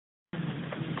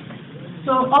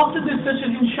So after this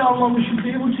session, inshallah, we should be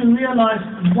able to realize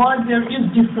why there is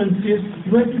differences,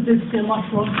 where did they stem up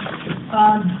from,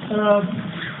 and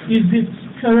is it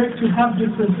correct to have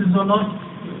differences or not,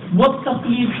 what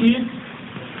taqlid is,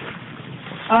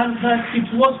 and that it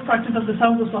was practiced at the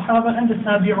time of the Sahabah and the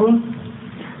Tabi'un.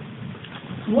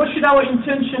 What should our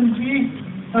intention be?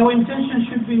 Our intention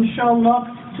should be,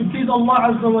 inshallah, to please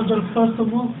Allah Azza wa Jal first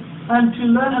of all, and to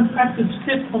learn and practice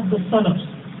fiqh of the Salaf,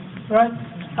 right?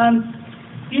 And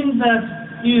in that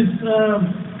is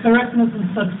correctness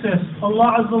and success.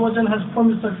 Allah Azza wa Jal has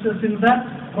promised success in that.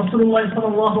 Rasulullah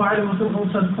sallallahu alayhi wa sallam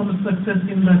also has promised success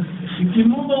in that. If you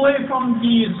move away from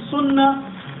the sunnah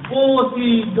or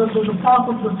the path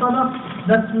of the salaf,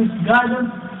 that's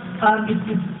misguidance and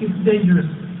it's dangerous.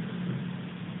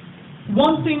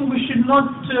 One thing we should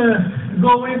not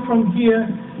go away from here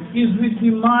is with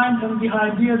the mind and the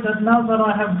idea that now that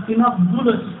I have enough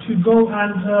bullets to go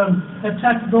and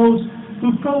attack those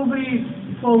who probably,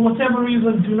 for whatever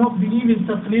reason, do not believe in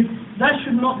taqlid. That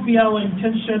should not be our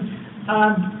intention,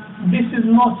 and this is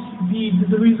not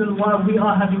the reason why we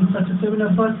are having such a seminar,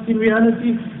 but in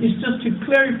reality, it's just to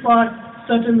clarify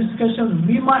certain discussions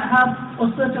we might have,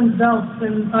 or certain doubts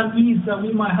and unease that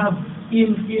we might have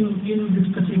in this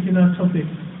particular topic.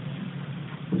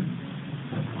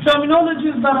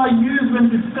 Terminologies that are used when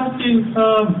discussing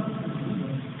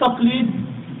taqlid,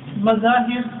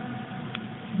 mazahib.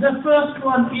 The first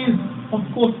one is, of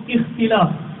course,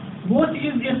 ikhtilaf. What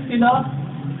is ikhtilaf?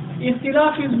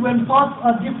 Ikhtilaf is when paths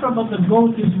are different but the goal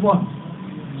is one.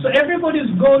 So everybody's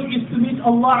goal is to meet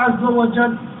Allah Azza wa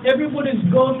Jal. Everybody's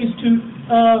goal is to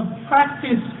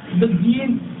practice the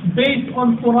deen based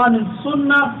on Quran and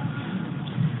Sunnah.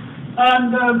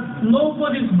 And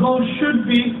nobody's goal should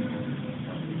be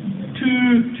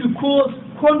to cause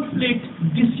conflict,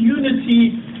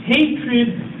 disunity, hatred,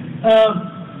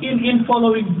 in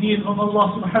following the deen of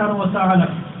Allah subhanahu wa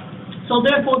ta'ala. So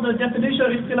therefore the definition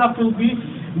of ikhtilaf will be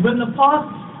when the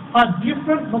paths are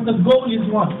different but the goal is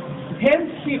one. Hence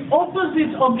the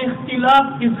opposite of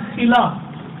ikhtilaf is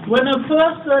khilaf. When a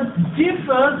person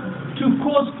differs to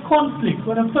cause conflict,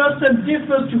 when a person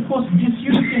differs to cause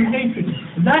disunity and hatred,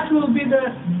 that will be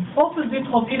the opposite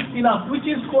of ikhtilaf, which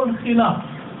is called khilaf.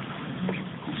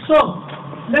 So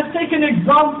let's take an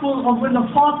example of when the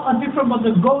paths are different but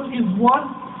the goal is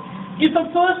one. If a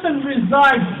person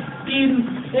resides in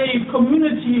a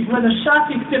community where the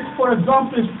Shafi'i fiqh, for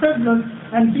example, is prevalent,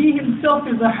 and he himself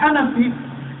is a Hanafi,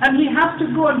 and he has to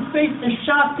go and face a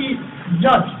Shafi'i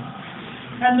judge,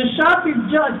 and the Shafi'i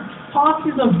judge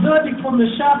passes a verdict on the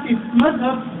Shafi'i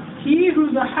madhab, he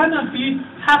who's a Hanafi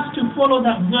has to follow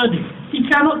that verdict. He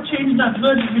cannot change that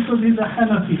verdict because he's a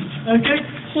Hanafi. Okay?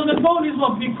 So the goal is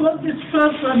what? Because this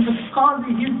person, the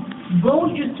Qadi, his goal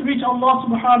is to reach Allah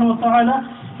subhanahu wa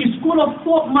ta'ala, his school of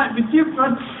thought might be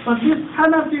different, but this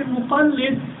Hanafi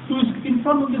Muqallid who's in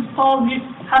front of this Qadi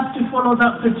has to follow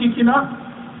that particular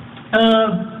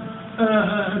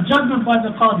judgment by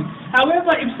the Qadi.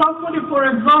 However, if somebody, for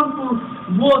example,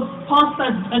 was passed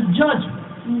a judge,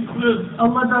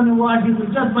 Allah doesn't know why he's a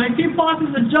judge, but if he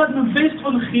passes a judgment based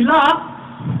on khilaf,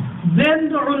 then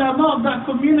the ulama of that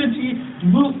community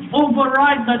will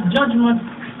override that judgment,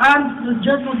 and the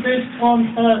judgment based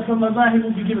on the mazahib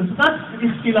will be given. So that's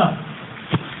ikhtilaf.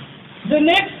 The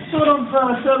next sort of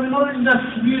terminology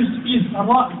that's used is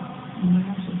ar-ra'y.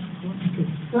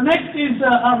 The next is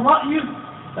ar-ra'y.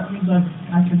 That means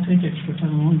I can take extra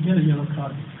time, I won't get a yellow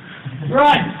card.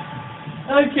 Right.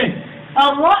 Okay.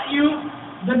 Ar-ra'y,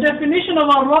 the definition of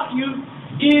ar-ra'y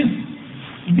is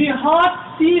the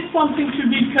heart sees something to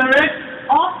be correct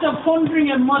after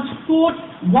pondering and much thought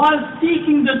while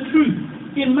seeking the truth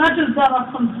in matters that are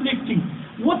conflicting.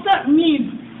 What that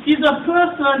means is a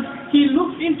person, he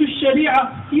looks into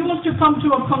Sharia, he wants to come to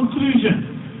a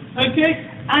conclusion, okay,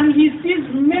 and he sees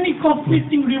many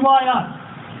conflicting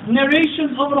riwayat,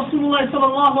 narrations of Rasulullah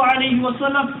sallallahu alayhi wa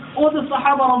sallam or the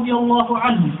Sahabah radiallahu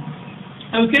anhu,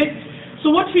 okay. So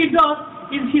what he does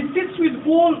is he sits with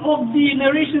all of the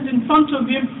narrations in front of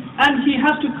him and he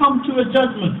has to come to a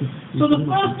judgment. So the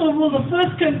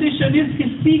first condition is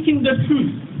he's seeking the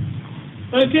truth.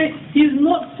 Okay? He's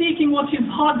not seeking what his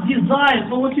heart desires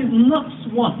or what his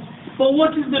nafs wants, but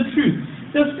what is the truth.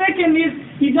 The second is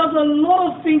he does a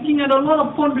lot of thinking and a lot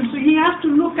of pondering, so he has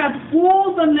to look at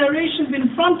all the narrations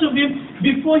in front of him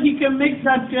before he can make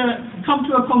that come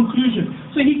to a conclusion.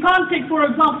 So he can't take, for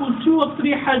example, 2 or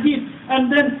 3 hadith and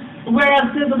then,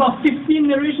 whereas there's about 15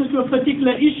 narrations to a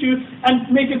particular issue, and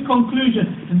make a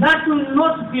conclusion. That will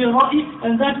not be ra'i,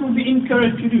 and that will be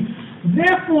incorrect to do.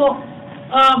 Therefore,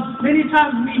 many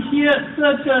times we hear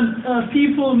certain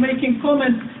people making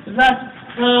comments that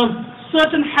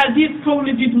certain hadith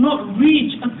probably did not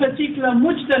reach a particular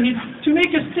mujtahid, to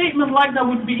make a statement like that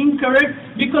would be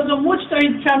incorrect, because a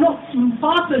mujtahid cannot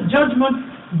pass a judgment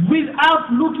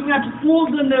without looking at all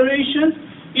the narrations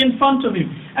in front of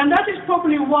him. And that is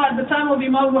probably why at the time of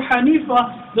Imam Abu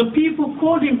Hanifa, the people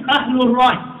called him Ahlul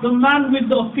Rai, the man with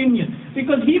the opinion,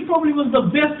 because he probably was the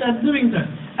best at doing that.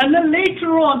 And then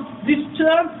later on, this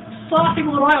term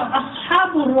Sahibul Rai or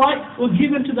Ashabul Rai were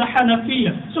given to the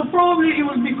Hanafiya. So probably it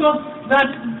was because that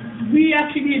we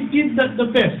actually did that the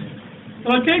best.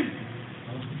 Okay?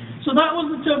 So that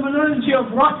was the terminology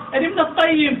of Rai. And Ibn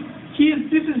Qayyim,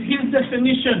 this is his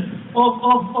definition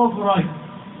of Rai.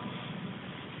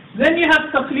 Then you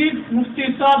have Taqlid. Mufti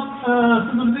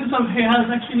Saab, he has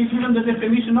actually given the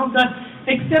definition of that,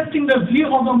 accepting the view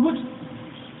of a mujtahid.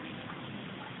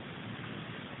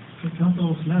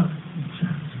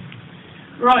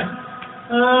 Right.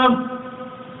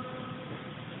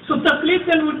 So Taqlid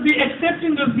then would be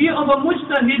accepting the view of a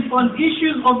mujtahid on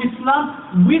issues of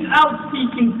Islam without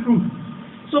seeking proof.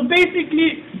 So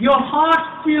basically, your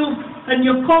heart feels and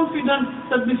you're confident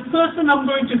that this person I'm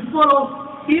going to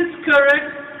follow is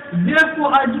correct,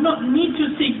 therefore I do not need to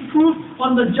seek proof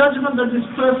on the judgment that this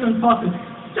person passes.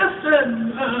 Just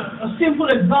a simple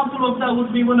example of that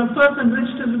would be when a person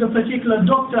registers with a particular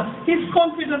doctor, he's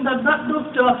confident that that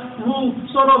doctor will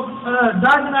sort of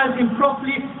diagnose him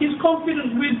properly. He's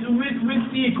confident with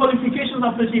the qualifications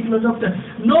of a particular doctor.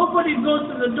 Nobody goes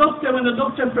to the doctor when the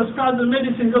doctor prescribes the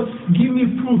medicine and goes, give me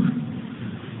proof.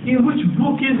 In which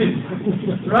book is it?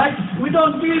 Right? We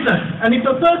don't do that. And if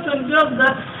a person does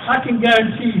that, I can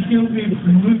guarantee he'll be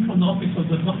removed from the office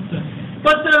of the doctor.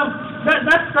 But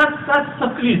that's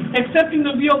Taqlid, accepting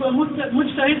the view of a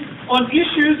mujtahid on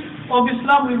issues of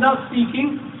Islam without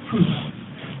seeking proof.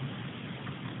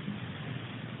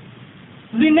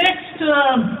 The next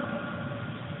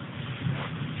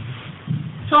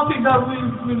topic that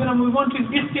we're going to move on to is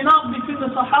ikhtilaf between the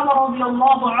Sahabah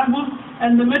radiallahu anhum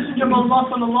and the Messenger of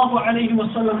Allah sallallahu alayhi wa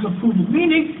sallam's approval.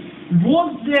 Meaning,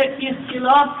 was there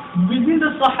ikhtilaf within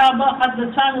the Sahaba at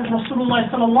the time of Rasulullah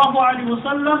sallallahu alayhi wa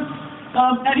sallam?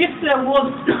 And if there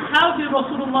was, how did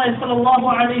Rasulullah sallallahu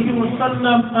alayhi wa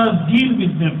sallam deal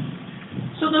with them?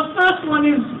 So the first one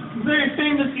is a very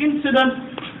famous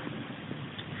incident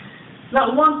that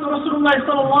once Rasulullah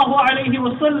sallallahu alayhi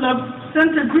wa sallam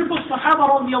sent a group of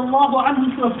Sahaba radiallahu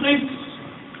anhum to a place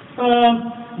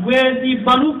where the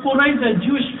Banu Qurayza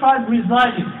Jewish tribe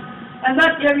resided. And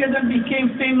that area then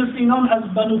became famously known as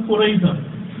Banu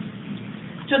Qurayza.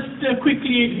 Just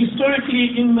quickly,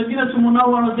 historically, in Madinah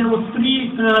Munawwara there were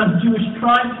three Jewish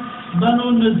tribes: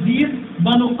 Banu Nazir,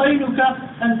 Banu Qaynuqa,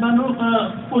 and Banu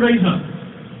Qurayza.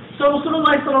 So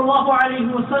Rasulullah sallallahu alayhi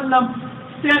wa sallam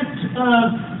sent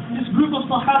this group of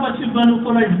Sahaba to Banu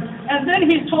Qurayza, and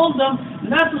then he told them,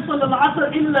 "La tusall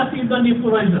al-asr illa fi Bani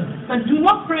Qurayza," that do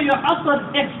not pray your asr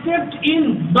except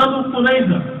in Banu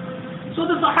Qurayza. So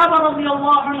the Sahaba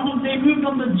radiallahu anhum, they moved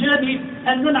on the journey,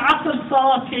 and then Asr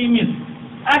Salah came in.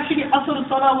 Actually, Asr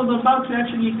Salah was about to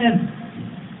actually end.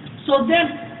 So then,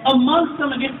 amongst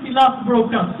them, an ikhtilaf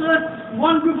broke out. So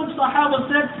one group of Sahaba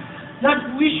said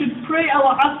that we should pray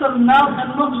our Asr now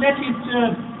and not let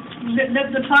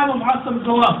the time of Asr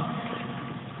go up.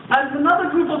 And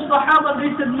another group of Sahaba,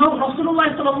 they said, no,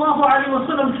 Rasulullah sallallahu alayhi wa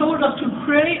sallam told us to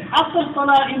pray Asr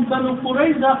Salah in Banu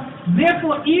Qurayza.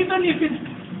 Therefore, even if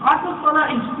Asr Salah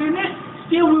is finished,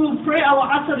 still we will pray our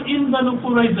Asr in Banu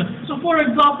Qurayza. So for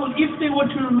example, if they were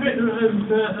to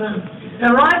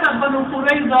arrive at Banu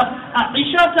Qurayza at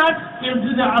Isha time, they'll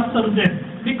do the Asr there.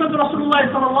 Because Rasulullah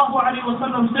sallallahu alayhi wa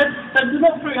sallam said that do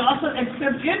not pray Asr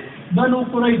except in Banu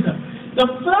Qurayza. The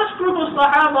first group of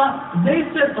Sahaba, they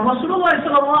said Rasulullah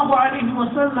sallallahu alayhi wa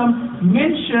sallam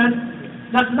mentioned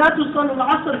that la tusall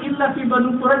al-asr illa fi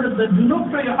Banu Qurayza, that do not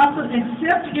pray your Asr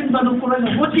except in Banu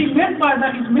Qurayza. What he meant by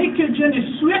that is make your journey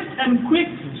swift and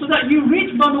quick so that you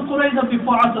reach Banu Qurayza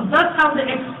before Asr. That's how they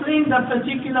explained that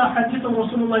particular hadith of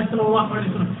Rasulullah sallallahu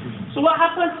alayhi wa sallam. So what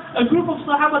happened? A group of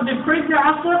Sahaba, they prayed their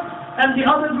Asr, and the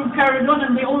other group carried on,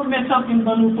 and they all met up in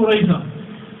Banu Qurayza.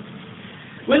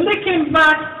 When they came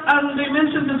back and they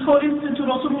mentioned this whole incident to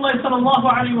Rasulullah sallallahu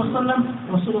alayhi wa sallam,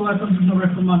 Rasulullah did not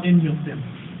recommend any of them.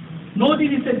 Nor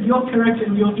did he say you're correct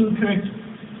and you're incorrect,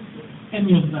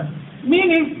 any of that.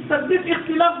 Meaning that this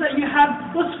ikhtilaf that you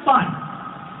had was fine.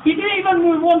 He didn't even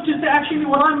move on to say, actually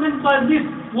what I meant by this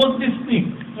was this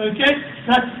thing. Okay?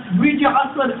 That read your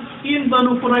Asr in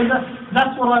Banu Qurayza,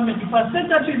 that's what I meant. If I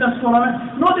said that to you, that's what I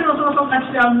meant. Nor did Rasulullah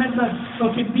actually I meant that,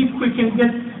 okay, be quick and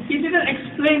get. He didn't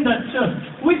explain that term.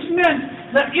 Which meant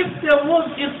that if there was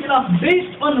ikhtilaf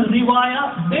based on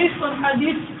riwayah, based on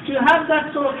hadith, to have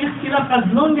that sort of ikhtilaf, as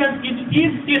long as it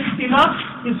is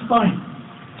ikhtilaf, is fine.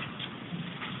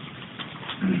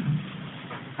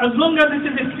 As long as it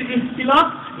is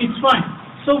ikhtilaf, it's fine.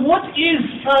 So what is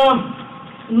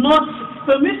not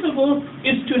permissible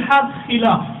is to have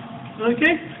khilaf.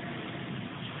 Okay?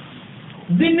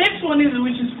 The next one is,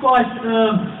 which is quite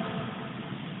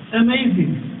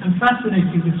amazing and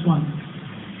fascinating, this one,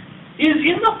 is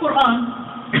in the Quran,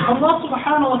 Allah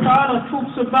subhanahu wa ta'ala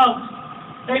talks about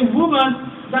a woman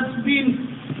that's been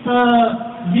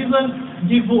given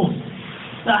divorce.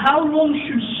 So how long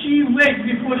should she wait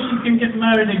before she can get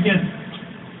married again?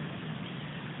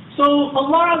 So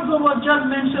Allah Azza wa Jal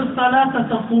mentions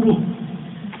ثلاثة قروء.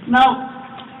 Now,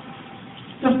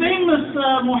 the famous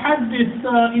muhaddith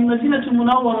in Madinah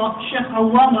al-Munawwara, Shaykh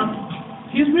Awama,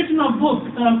 he's written a book,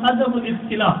 Adab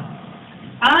al-Ikhtilaf.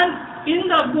 And in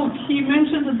that book, he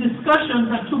mentions a discussion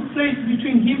that took place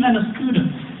between him and a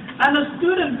student. And a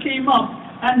student came up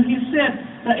and he said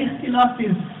that Ikhtilaf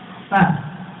is bad.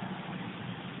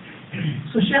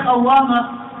 So Shaykh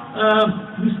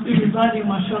Awama, who's still residing,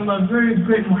 mashallah, very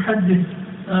great muhaddith,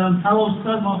 our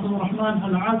Ustad Ma'atul Rahman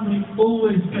Al-Azmi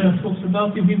always talks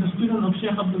about him. He's a student of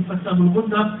Shaykh Abdul Fattah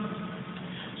Al-Ghudda.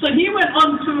 So he went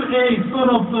on to a sort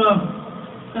of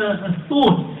a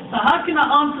thought, how can I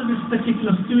answer this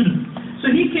particular student? So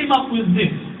he came up with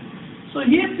this. So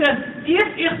he said, if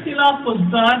ikhtilaf was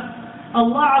bad,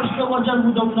 Allah Azza wa Jal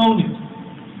would have known it.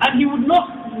 And He would not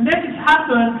let it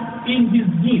happen in His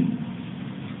deen,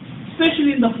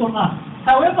 especially in the Quran.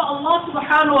 However, Allah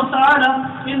subhanahu wa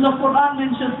ta'ala in the Quran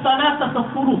mentions ثلاثة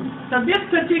قروء, that this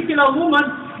particular woman,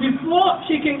 before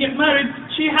she can get married,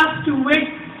 she has to wait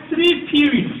 3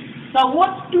 periods. Now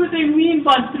what do they mean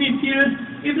by 3 periods?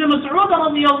 Ibn Mas'ud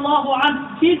radiallahu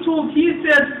anhu, he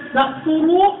says that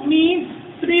quru means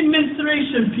 3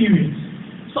 menstruation periods.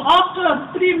 So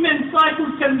after 3 men's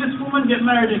cycles can this woman get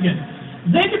married again.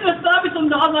 Zayd ibn Thabit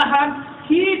on the other hand,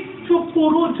 he took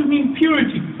quru to mean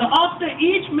purity. So after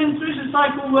each menstruation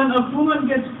cycle, when a woman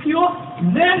gets pure,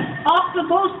 then after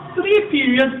those 3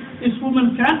 periods, this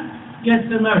woman can get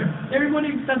married.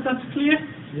 Everybody, that's clear?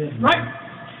 Yeah. Right?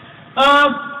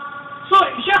 So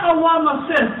Shaykh Awama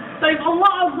says that if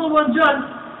Allah Azza wa Jal,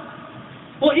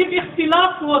 or if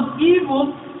ikhtilaf was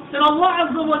evil, then Allah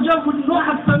Azza wa Jal would not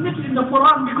have permitted in the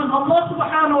Quran, because Allah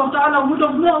subhanahu wa ta'ala would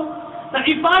have known that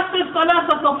if I said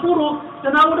ثلاثة قروء,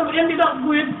 then I would have ended up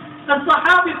with a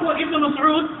Sahabi called Ibn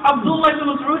Mas'ud, Abdullah ibn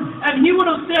Mas'ud, and he would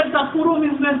have said that quru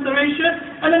means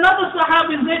menstruation, and another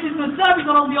Sahabi, Zayd ibn Thabit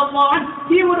radiallahu anhu,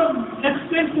 he would have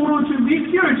explained quru to be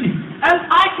purity. And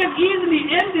I can easily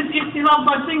end this ikhtilaf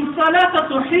by saying ثلاثة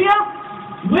حيض,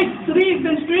 wait 3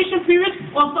 menstruation periods,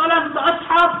 or ثلاثة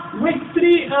ashab, wait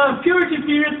 3 purity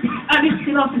periods, and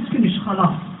ikhtilaf is finished,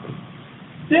 khalaf.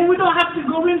 Then we don't have to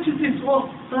go into this whole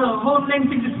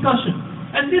lengthy discussion.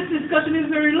 And this discussion is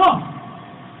very long.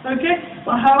 Okay?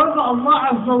 But however,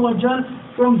 Allah Azza wa Jal,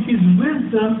 from His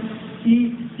wisdom,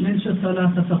 He mentioned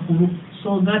ثلاثة قروء,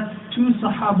 so that 2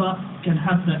 Sahaba can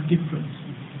have that difference.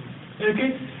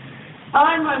 Okay?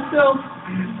 I myself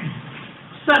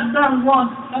sat down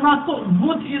once and I thought,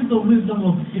 what is the wisdom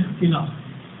of ikhtilaf?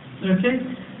 Okay?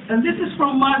 And this is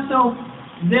from myself,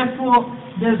 therefore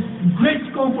there's great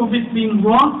scope of it being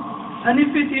wrong. And if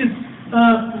it is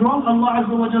wrong, Allah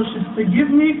Azza wa Jal should forgive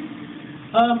me.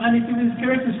 And if it is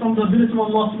correct, it's from the ability of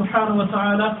Allah subhanahu wa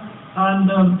ta'ala,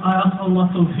 and I ask Allah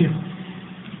tawfiq.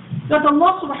 That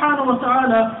Allah subhanahu wa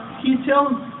ta'ala, He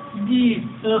tells the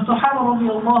Sahaba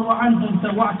radiallahu anhum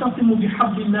that وَاعْتَصِمُوا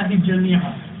بِحَبِّ اللَّهِ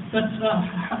جَمِيعًا. That's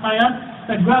ayat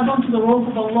that grab onto the rope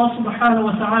of Allah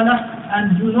subhanahu wa ta'ala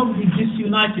and do not be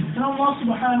disunited. And Allah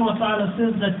subhanahu wa ta'ala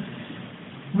says that,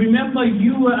 remember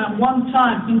you were at one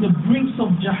time in the brinks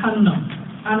of Jahannam,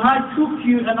 and I took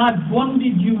you and I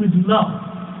bonded you with love.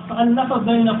 فَأَلَّفَ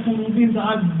بَيْنَ قُلُوبِهِمْ, that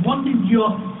I bonded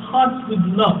your hearts with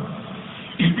love.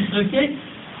 Okay?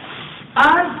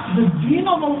 And the deen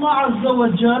of Allah Azza wa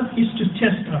Jal is to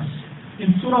test us.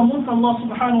 In Surah Mulk, Allah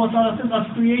subhanahu wa ta'ala says,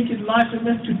 I've created life and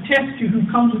death to test you who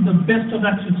comes with the best of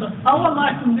actions. So our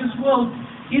life in this world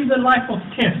is a life of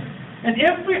test. And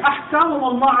every ahkam of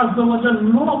Allah Azza wa Jal,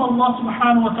 law of Allah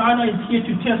subhanahu wa ta'ala, is here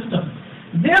to test us.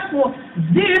 Therefore,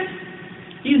 this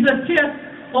is a test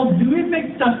of, do we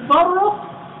make tafarruq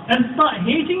and start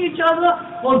hating each other,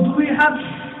 or do we have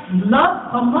love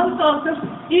amongst ourselves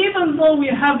even though we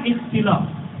have ikhtilaf?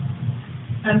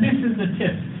 And this is the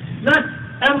test. That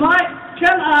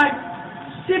can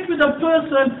I sit with a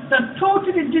person that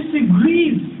totally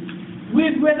disagrees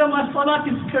with whether my salat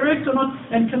is correct or not,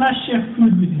 and can I share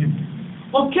food with him?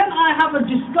 Or can I have a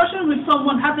discussion with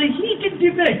someone, have a heated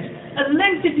debate, a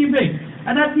lengthy debate,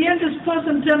 and at the end this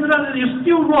person turns around and you're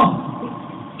still wrong?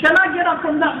 Can I get up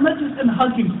from that majlis and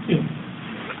hug him still?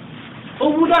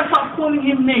 Or would I start calling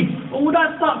him names? Or would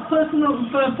I start personal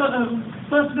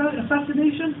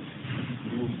assassination?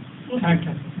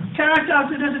 Character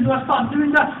assassination, do I start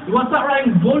doing that? Do I start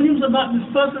writing volumes about this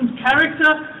person's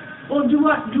character? Or do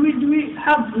we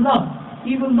have love,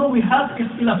 even though we have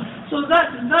ikhtilaf? So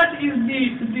that is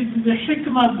the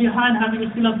hikmah behind having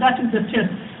ikhtilaf. That is the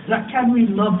test. That can we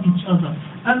love each other?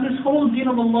 And this whole deen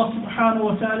of Allah subhanahu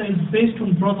wa ta'ala is based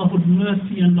on brotherhood,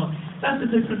 mercy and love. That's a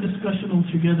different discussion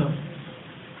altogether.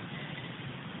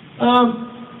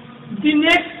 The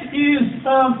next is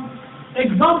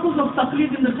examples of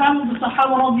taqlid in the time of the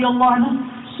Sahaba radiallahu anhum.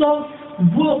 So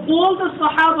were all the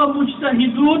Sahaba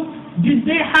mujtahidun? Did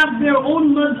they have their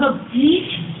own madhab each,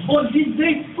 or did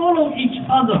they follow each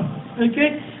other?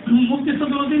 Okay, Mufti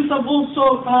Sadruddin have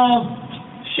also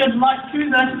shed light to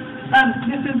that,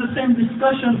 and this is the same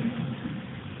discussion.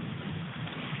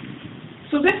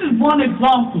 So this is one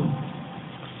example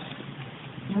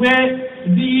where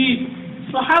the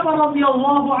Sahaba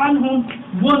radiallahu anhum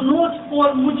were not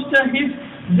all mujtahid.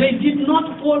 They did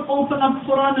not all open up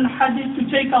Quran and Hadith to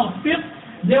take out fiqh.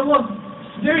 There was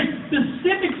very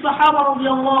specific Sahaba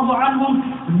radiallahu anhum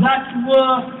that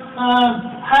were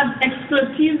had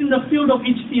expertise in the field of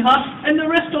ijtihad, and the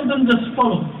rest of them just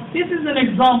followed. This is an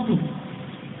example.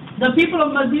 The people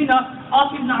of Medina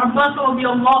asked Ibn Abbas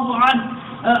radiallahu anhu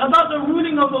about the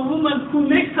ruling of a woman who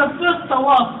makes her first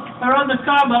tawaf around the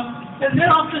Kaaba, and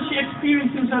thereafter she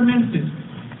experiences her menses.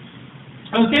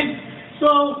 Okay,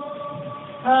 so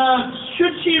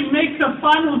should she make the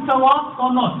final tawaf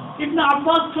or not? Ibn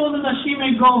Abbas told her that she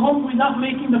may go home without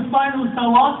making the final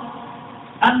tawaf,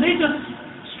 and they just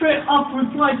straight up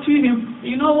replied to him,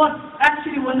 you know what,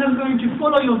 actually we're not going to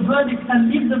follow your verdict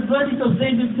and leave the verdict of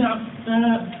Zayd ibn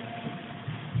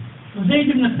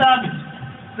Thabit.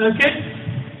 Okay?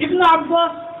 Ibn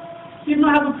Abbas did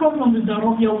not have a problem with that,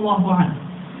 radiallahu anhu.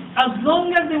 As long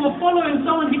as they were following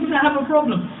someone, he didn't have a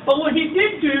problem. But what he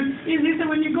did do is he said,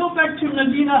 when you go back to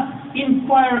Medina,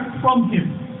 inquire from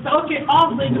him. So, okay,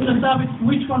 ask Zayd ibn Thabit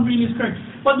which one really is correct.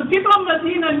 But the people of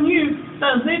Medina knew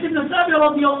that Zayd ibn Thabit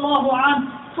radiallahu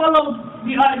anhu followed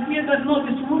the idea that no,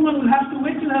 this woman will have to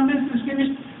wait till her menses is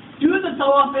finished, do the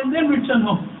tawaf and then return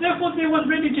home. Therefore they were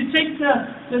ready to take the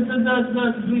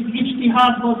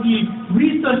ijtihad or the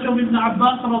research of Ibn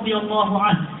Abbas radiallahu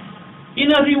anhu.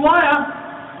 In a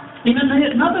riwayah, in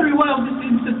another riwayah of this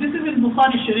instance, this is in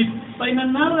Bukhari Sharif, but in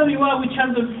another riwayah which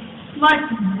has a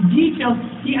slight detail,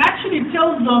 he actually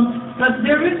tells them that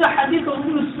there is a hadith of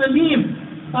Sulaim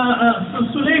on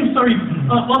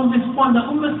this point,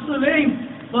 that Sulaim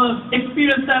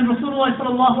experienced and Rasulullah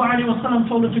sallallahu alayhi wa sallam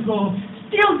told her to go.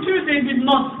 Still too, they did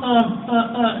not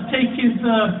take his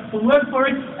word for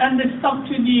it, and they stuck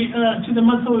to the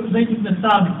madhab of Zayd ibn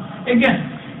Thabit.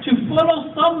 Again, to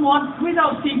follow someone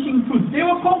without seeking proof. They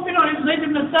were confident in Zayd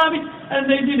ibn Thabit,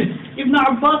 and they did it. Ibn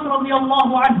Abbas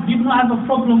radiallahu anhu did not have a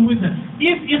problem with it.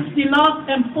 If ikhtilaf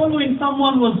and following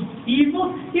someone was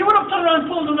evil, he would have turned around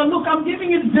and told them, look, I'm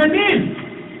giving it dalil,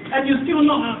 and you're still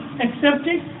not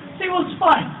accepting. He was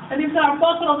fine. And Ibn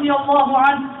Abbas radiallahu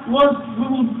anhu was,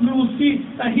 we will see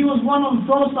that he was one of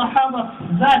those Sahaba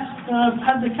that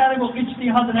had the category of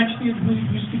ijtihad and actually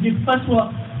used to give fatwa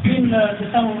in the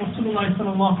time of Rasulullah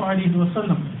sallallahu alayhi wa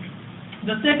sallam.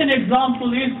 The second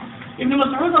example is Ibn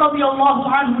Mas'ud radiallahu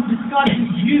anhu discussed his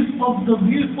views of the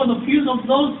views of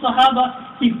those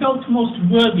Sahaba he felt most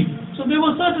worthy. So there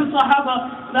were certain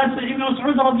Sahaba that Ibn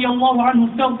Mas'ud radiallahu anhu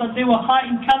felt that they were high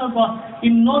in caliber,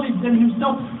 in knowledge than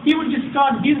himself. He would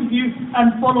discard his view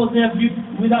and follow their view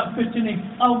without questioning.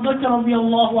 Abu Bakr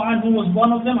radiallahu anhu was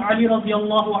one of them. Ali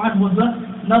radiallahu anhu was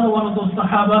another one of those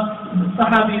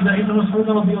Sahabi that Ibn Mas'ud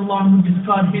radiallahu anhu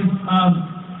discard his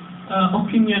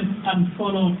opinion and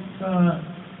follow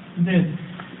this.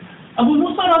 Abu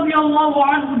Musa radiallahu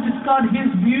anhu discard his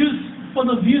views for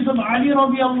the views of Ali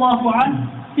radiallahu anhu.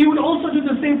 He would also do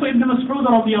the same for Ibn Mas'ud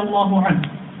radiallahu anhu.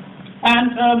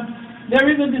 And there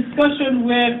is a discussion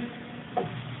where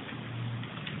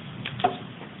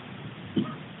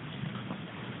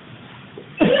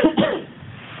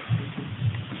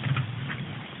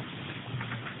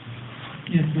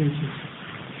yes, there it is.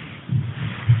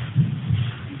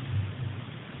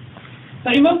 So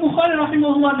Imam Bukhari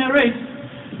rahimahullah narrates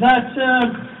that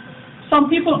some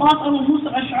people asked Abu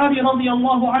Musa Ash'ari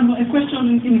radiallahu anhu a question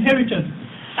on inheritance.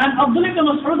 And Abdullah ibn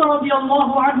Mas'ud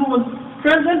radiallahu anhu was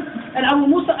present, and Abu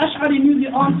Musa Ash'ari knew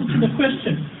the answer to the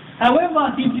question. However,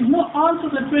 he did not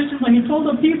answer the question, but he told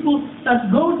the people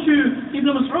that go to Ibn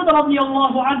Mas'ud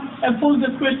radiallahu anhu and pose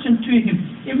the question to him.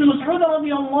 Ibn Mas'ud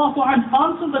radiallahu anhu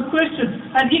answered the question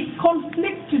and it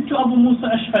conflicted to Abu Musa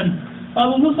Ash'ari.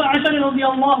 Abu Musa Ash'ari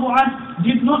radiallahu anhu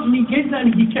did not negate that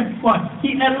and he kept quiet.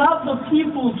 He allowed the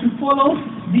people to follow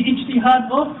the ijtihad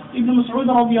of Ibn Mas'ud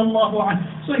radiallahu anhu.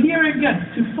 So here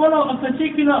again, to follow a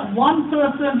particular one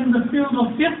person in the field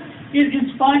of fiqh, it is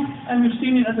fine, and we've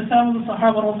seen it at the time of the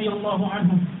Sahabah radiallahu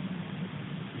anhum.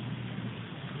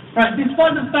 Right,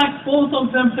 despite the fact both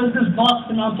of them possess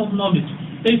vast amount of knowledge,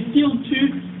 they still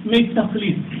too make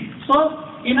taqlid. So,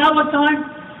 in our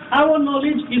time, our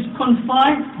knowledge is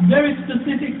confined, very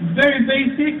specific, very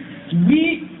basic.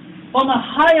 We, on a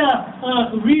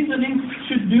higher reasoning,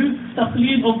 should do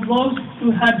taqlid of those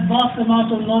who had vast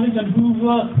amount of knowledge and who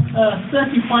were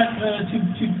certified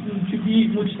to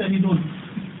be mujtahidun.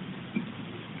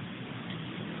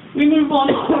 We move on.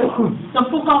 The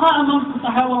fuqaha amongst the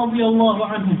Sahaba radiallahu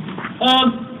anhum.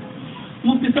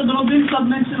 Mufti Sadruddin Sahab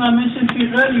I mentioned to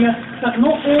you earlier that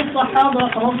not all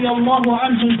Sahaba radiallahu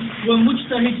anhum were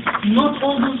mujtahid, not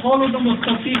all of them were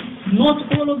faqih, not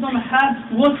all of them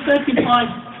was certified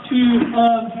to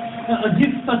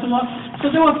give fatwa.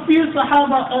 So there were few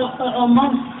Sahaba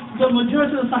amongst the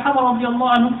majority of the Sahaba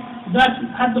radiallahu anhum that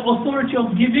had the authority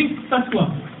of giving fatwa.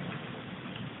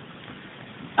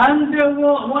 And there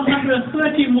were 130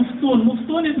 muftun.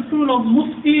 Muftun is the plural of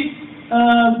mufti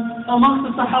amongst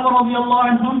the Sahaba radiallahu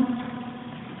anhum.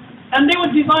 And they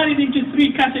were divided into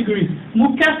three categories.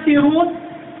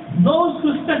 Mukathirun, those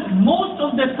who spent most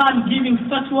of their time giving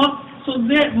fatwa, so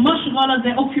their mashghala,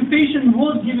 their occupation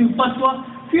was giving fatwa.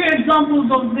 Few examples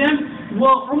of them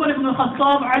were Umar ibn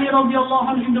Khattab, Ali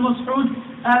radiallahu anhu, Ibn Mas'ud,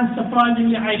 and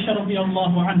surprisingly Aisha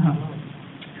radiallahu anha,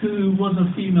 who was a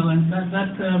female, and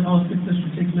that our sisters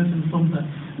should take lessons from that.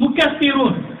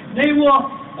 Mukathirun, they were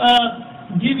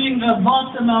giving a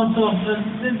vast amount of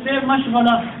their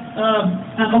mashghala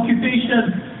and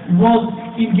occupation was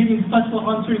in giving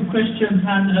fatwa, answering questions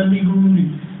and legal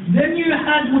rulings. Then you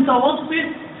had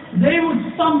mutawassit, they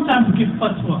would sometimes give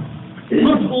fatwa,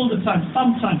 not all the time,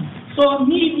 sometimes. So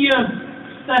medium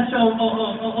stature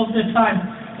of their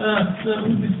time.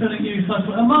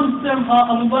 Amongst them are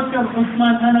Abu Bakr,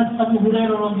 Uthman, Anas, Abu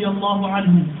Hurairah radiallahu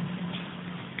anhu.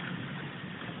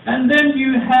 And then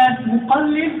you had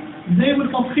Muqallid, they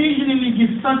would occasionally give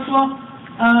fatwa,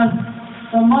 and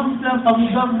amongst them Abu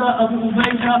Darda, Abu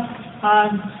Ubaidah,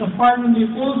 and surprisingly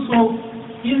also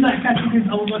in that category is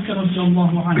Abu Bakr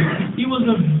radiallahu anhu. He was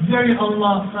a very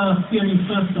Allah-fearing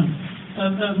person.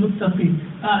 Muttaqi,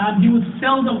 and he would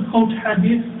seldom quote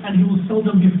hadith and he would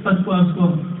seldom give fatwa as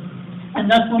well. And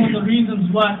that's one of the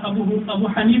reasons why Abu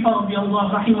Hanifa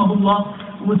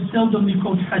rahimahullah would seldomly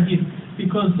quote hadith,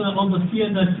 because of the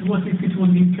fear that what if it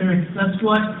was incorrect. That's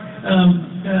why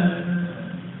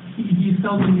he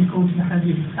seldomly quoted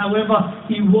hadith. However,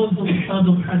 he was the ustad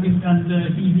of hadith and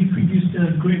he produced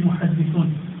a great muhaddithun.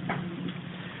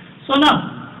 So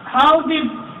now, how did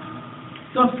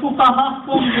the fuqaha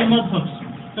form the madhabs?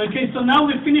 Okay, so now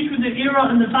we're finished with the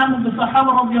era and the time of the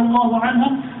Sahaba radiallahu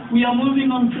anhum. We are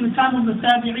moving on to the time of the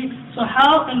Tabi'i. So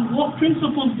how and what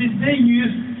principles did they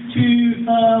use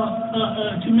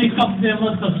to make up their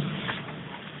madhabs?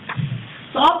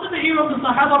 So after the era of the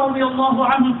Sahaba radiallahu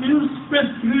anhum, it was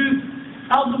spread through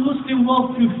out the Muslim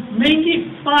world through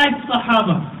mainly 5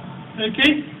 Sahaba.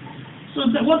 Okay, so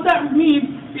what that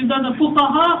means is that the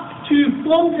fuqaha to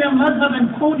form their madhab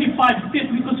and codify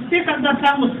fiqh, because fiqh at that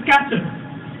time was scattered,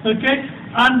 okay,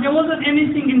 and there wasn't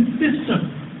anything in system.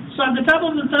 So at the time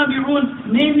of the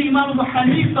Tabi'un, namely Imam Abu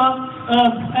Hanifa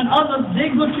and others,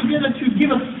 they got together to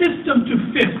give a system to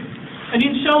fiqh. And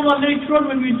inshallah later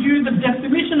on when we do the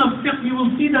definition of fiqh, you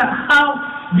will see that how,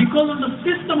 because of the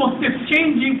system of fiqh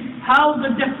changing, how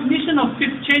the definition of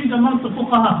fiqh changed amongst the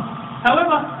fuqaha.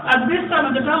 However, at this time,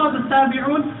 at the time of the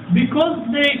Tabi'un, because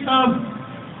they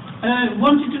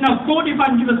wanted to now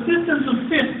codify and give assistance of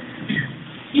fiqh,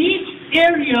 each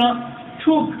area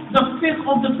took the fiqh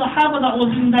of the Sahaba that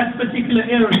was in that particular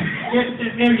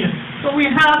area. So we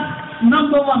have,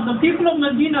 number one, the people of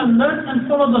Medina learned and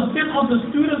followed the fiqh of the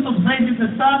students of Zayd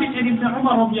ibn Thabit and Ibn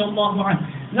Umar radiallahu anhu.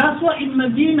 That's why in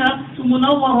Medina to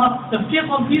Munawwara, the fiqh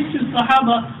of these two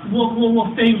Sahaba were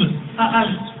famous and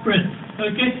spread.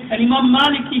 Okay, and Imam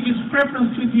Malik gives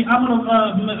preference to the amal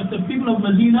of the people of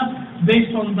Medina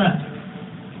based on that.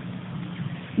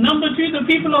 Number 2, the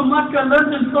people of Makkah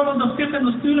learned and followed the fiqh and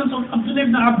the students of Abdullah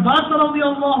ibn Abbas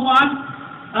radiallahu anhu.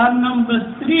 And number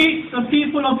 3, the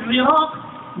people of Iraq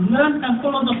learned and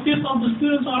followed the fiqh of the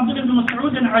students of Abdullah ibn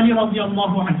Mas'ud and Ali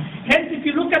radiallahu anhu. Hence, if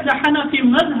you look at the Hanafi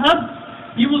madhab,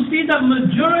 you will see that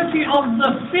majority of the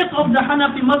fiqh of the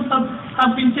Hanafi madhab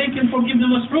have been taken from Ibn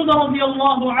Mas'ud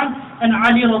radiallahu anhu and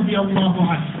Ali radiallahu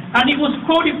anhu. And it was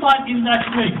codified in that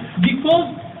way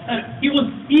because it was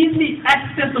easily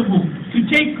accessible to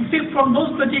take fiqh from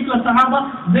those particular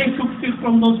Sahaba. They took fiqh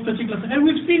from those particular Sahaba. And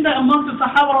we've seen that amongst the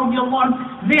Sahaba radiallahu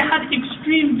anhu, they had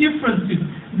extreme differences.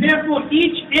 Therefore,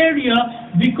 each area,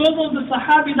 because of the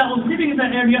Sahabi that was living in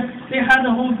that area, they had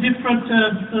a whole different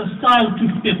style to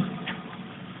fiqh.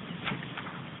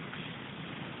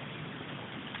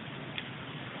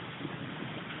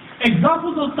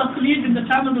 Examples of Taqlid in the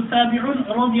time of the Tabi'un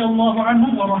radiallahu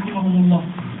anhum wa rahimahumullah.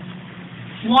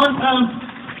 One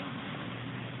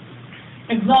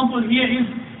example here is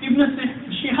Ibn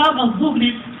Shihab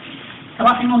al-Zuhri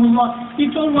rahimahullah. He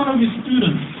told one of his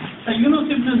students,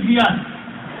 Yunus ibn Ziyad,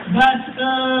 that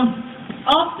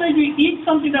after you eat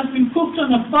something that's been cooked on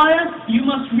a fire, you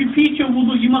must repeat your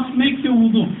wudu, you must make your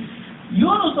wudu.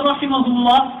 Yunus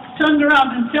rahimahullah turned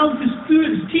around and tells his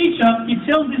teacher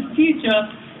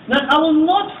that I will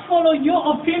not follow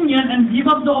your opinion and give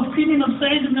up the opinion of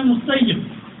Sa'id ibn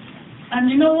Musayyib. And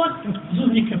you know what?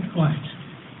 Zuhri kept quiet.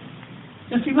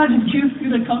 Just imagine two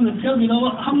students come and tell you know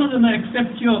what, I'm not going to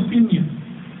accept your opinion.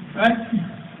 Right?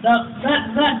 That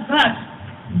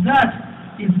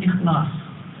is ikhlas.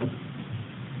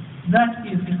 That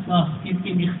is ikhlas in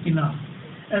ikhtilaf.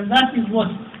 And that is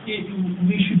what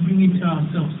we should bring into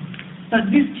ourselves. That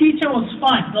this teacher was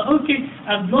fine. That okay,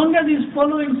 as long as he's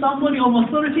following somebody of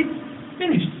authority,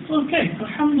 finished. Okay,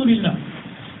 alhamdulillah.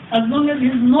 As long as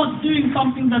he's not doing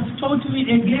something that's totally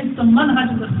against the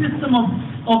manhaj, the system of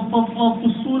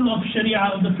usul of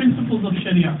Sharia, of the principles of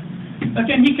Sharia.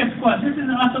 Okay, he kept quiet. This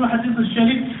is Asr Hadith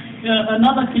al-Sharif,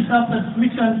 another kitab that's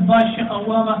written by Shaykh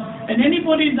Awama. And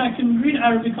anybody that can read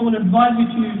Arabic, I would advise you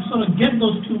to sort of get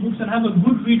those two books and have a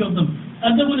good read of them.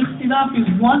 Adab al-Ikhtilaf is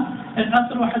one, and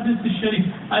Asr Hadith al-Sharif.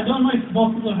 I don't know if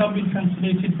both of them have been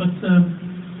translated, but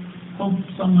hope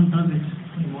someone does it.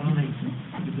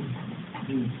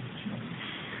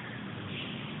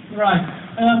 Right.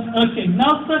 Okay.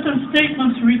 Now certain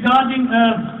statements regarding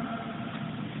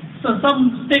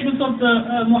some statements of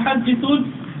the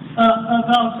muhaddithun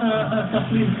about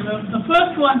Taqlid. The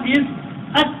first one is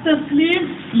التسليم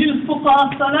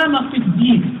للفقهاء السلامة في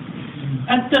الدين.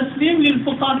 التسليم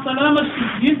للفقهاء السلامة في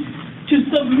الدين. To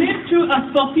submit to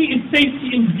a faqih is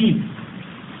safety in deen.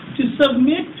 To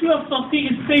submit to a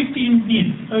faqih is safety in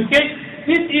deen. Okay.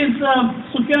 This is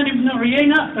Sufyan ibn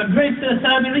Uyayna, a great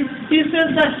tabi'i. He says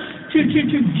that to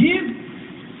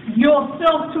give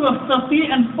yourself to a faqih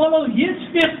and follow his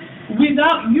fiqh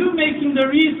without you making the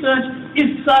research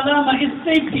is salama, is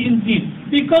safety in deen.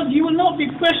 Because you will not be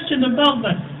questioned about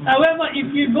that. However,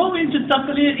 if you go into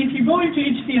taqlid, if you go into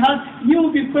ijtihad, you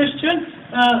will be questioned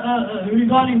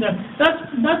regarding that.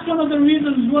 That's one of the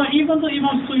reasons why even though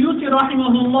Imam Suyuti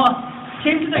rahimahullah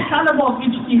came to the caliber of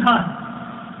ijtihad,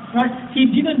 right? He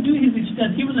didn't do his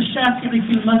ijtihad. He was a shafi'i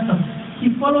fil madhab.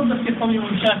 He followed the fiqh of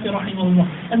Imam Shafi'i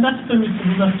rahimahullah. And that's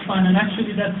permissible, that's fine. And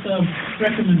actually that's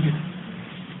recommended.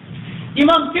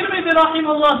 Imam Tirmidhi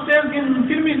rahimahullah says in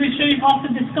Tirmidhi Sharif,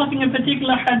 after discussing a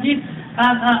particular hadith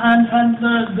and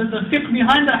the fiqh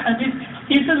behind the hadith,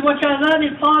 he says,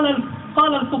 وَكَذَلِكَ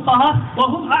قَالَ الْفُقَهَاء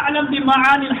وَهُمْ أَعْلَمْ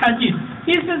بِمَعَانِ الْحَدِيثِ.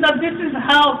 He says that this is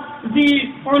how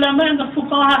the ulama and the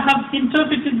fuqaha have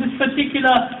interpreted this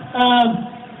particular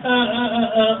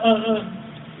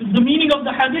the meaning of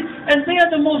the hadith, and they are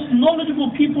the most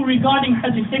knowledgeable people regarding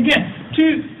hadith. Again,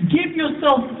 to give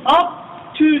yourself up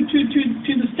to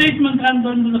the statement and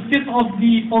the fiqh of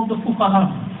the fuqaha.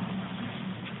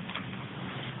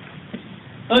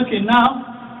 Okay, now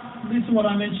this is what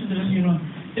I mentioned earlier on.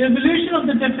 The evolution of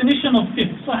the definition of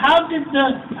fiqh. So how did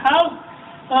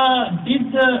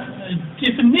the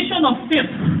definition of fiqh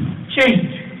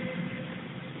change?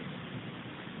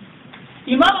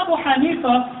 Imam Abu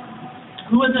Hanifa,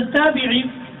 who was a tabi'i,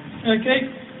 okay,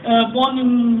 born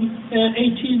in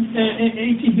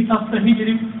 18 after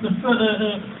Hijri,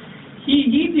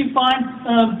 he defined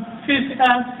fiqh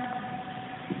as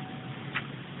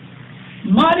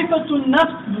Ma'rifatun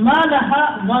nafs ma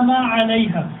laha wa ma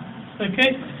alayha.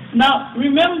 Okay. Now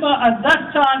remember, at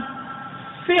that time,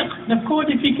 fiqh, the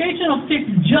codification of fiqh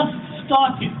just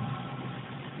started.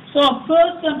 So a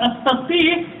person, a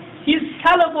faqih, his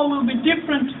caliber will be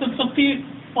different to the faqih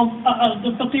of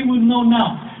the faqih we know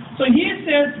now. So he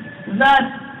says that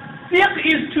fiqh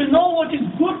is to know what is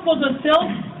good for the self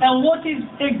and what is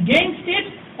against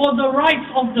it or the rights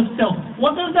of the self.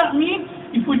 What does that mean?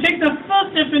 If we take the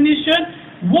first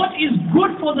definition, what is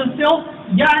good for the self,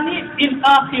 yani in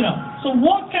akhirah. So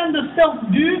what can the self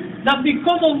do that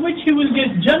because of which he will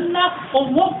get Jannah,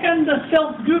 or what can the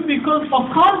self do because, or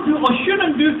can't do, or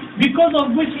shouldn't do because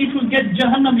of which it will get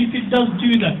Jahannam if it does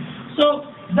do that. So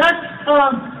that's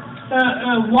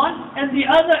one, and the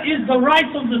other is the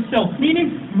rights of the self,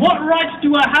 meaning what rights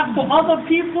do I have for other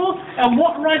people and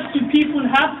what rights do people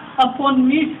have upon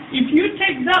me. If you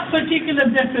take that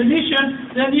particular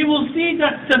definition, then you will see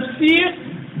that tafsir,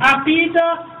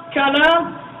 aqidah,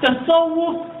 kalam,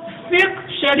 tasawwuf, fiqh,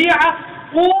 sharia,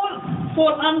 all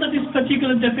fall under this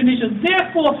particular definition.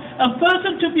 Therefore, a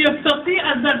person to be a faqih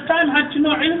at that time had to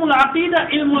know ilm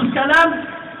al-aqidah, ilm al-kalam,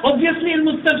 obviously ilm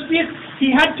al-tafsir. He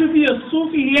had to be a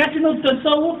Sufi, he had to know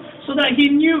tasawwuf, so that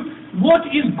he knew what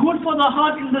is good for the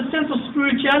heart in the sense of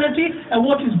spirituality and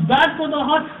what is bad for the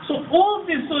heart. So all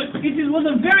this, so it was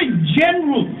a very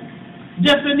general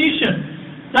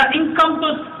definition that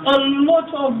encompassed a lot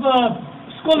of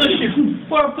scholarship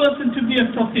for a person to be a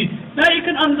faqih. Now you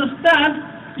can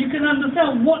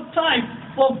understand what type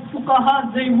of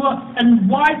fuqaha they were and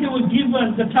why they were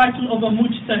given the title of a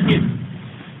mujtahid.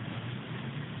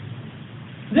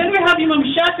 Then we have Imam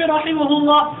Shafi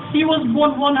rahimahullah. He was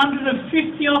born 150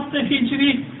 after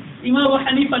Hijri. Imam Abu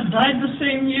Hanifa died the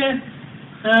same year.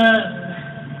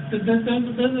 There's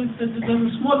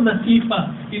a small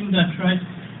latifa in that, right?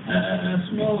 A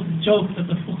small joke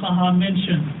that the fuqaha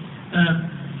mentioned.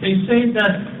 They say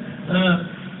that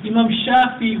Imam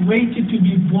Shafi waited to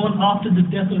be born after the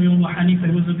death of Imam Hanifa.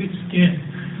 He was a bit scared.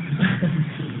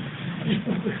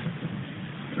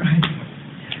 Right.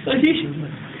 So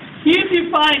he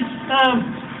defines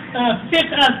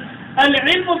fiqh as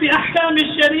العلم بأحكام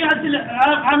الشريعة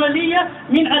العملية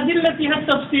من أدلتها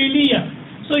التفصيلية.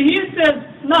 So he says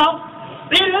now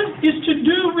ilm is to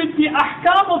do with the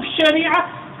ahkam of sharia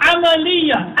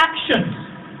amaliya, actions.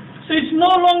 So it's no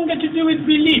longer to do with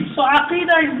belief. So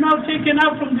aqidah is now taken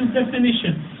out from this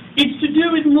definition. It's to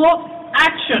do with more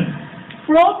action.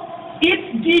 From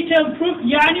its detailed proof,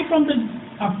 yani from the...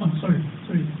 sorry.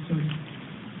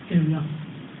 Here we are.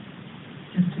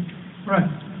 Right.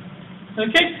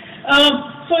 Okay.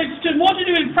 So it's more to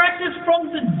do with practice from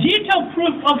the detailed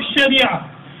proof of Sharia.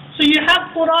 So you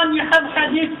have Quran, you have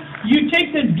Hadith, you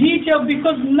take the detail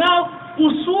because now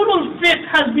usul al-fiqh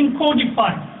has been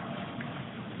codified.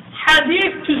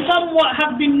 Hadith to somewhat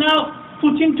have been now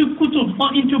put into kutub,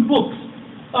 or into books.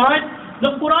 Alright?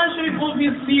 The Quran Sharif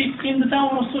obviously in the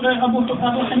time of Abu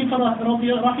Hanifa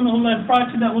rahimahullah, and prior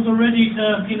to that was already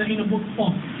in a book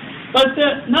form. But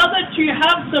now that you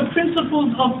have the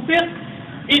principles of fiqh,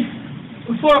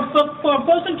 for a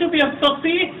person to be a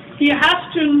faqih, he has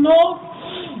to know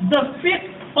the fiqh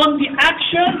on the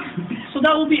action. So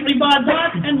that will be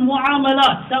ibadat and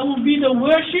mu'amalat. That will be the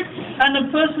worship and a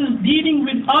person's dealing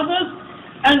with others.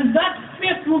 And that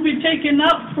fiqh will be taken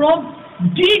up from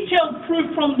detailed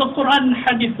proof from the Quran and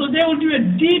Hadith. So they will do a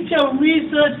detailed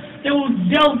research, they will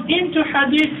delve into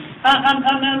Hadith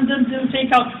and then they'll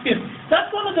take out fiqh. That's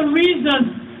one of the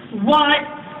reasons why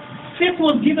fiqh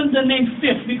was given the name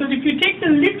fiqh. Because if you take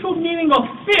the literal meaning of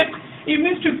fiqh, it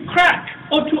means to crack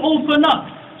or to open up.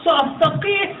 So a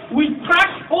faqih will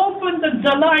crack open the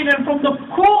dalail, and from the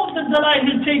core of the dalail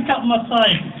he'll take out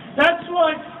masail. That's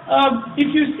why if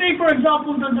you say, for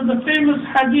example, the famous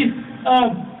hadith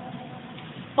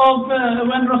of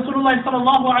when Rasulullah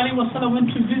sallallahu alaihi wasallam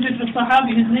went to visit a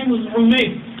Sahabi, his name was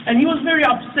Umayr, and he was very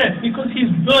upset because his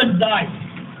bird died.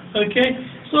 Okay,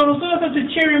 so Rasulullah had to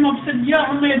cheer him up, said,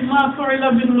 Ya Umayr, ma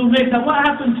fa'ila bin Nubayr, what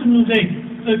happened to Nubayr?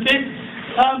 Okay,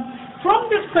 from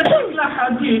this particular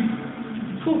hadith,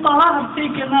 fuqaha have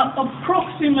taken up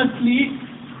approximately,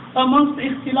 amongst the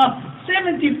ikhtilaf,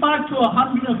 75 to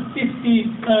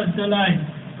 150 dalail,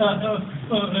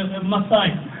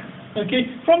 masail. Okay,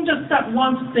 from just that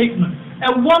one statement.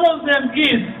 And one of them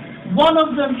is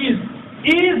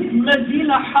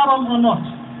Medina haram or not?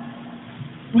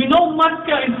 We know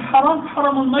Makkah is haram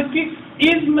al-Makki.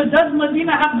 Does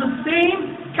Medina have the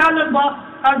same caliber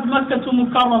as Makkah to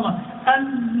Mukarramah?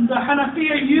 And the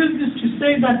Hanafiya use this to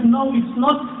say that no, it's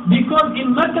not, because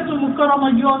in Makkah to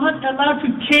Mukarramah you are not allowed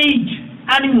to cage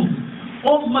animals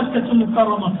of Makkah to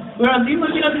Mukarramah. Whereas in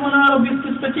Medina Munawwara, with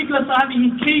this particular Sahabi, he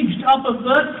caged up a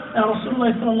bird, and Rasulullah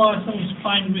sallallahu alaihi wasallam was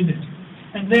fine with it.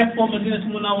 And therefore Medina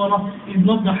Munawwara is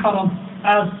not the haram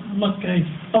as Makkah is.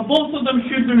 But both of them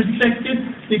should be respected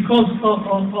because of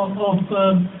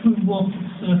who walked the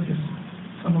surface.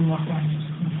 Sallallahu alaihi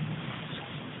wasallam.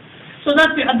 So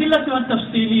that's the adillah to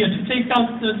tafsiliya, to take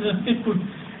out the fiqh.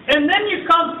 And then you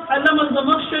come Allama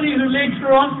al-Zamakhshari, who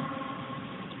later on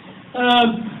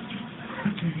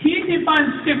he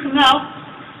defines fiqh now,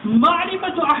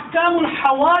 معرفة أحكام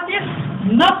الحوادث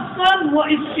نصا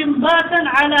واستنباطا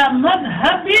على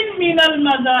مذهب من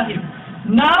المذاهب.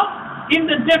 Now, in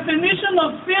the definition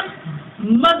of fiqh,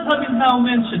 madhab is now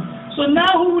mentioned. So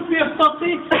now who would be a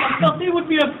faqih? A faqih would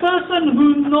be a person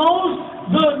who knows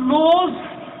the laws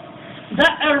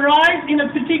that arise in a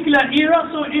particular era.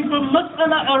 So if a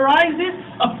mas'ala arises,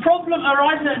 a problem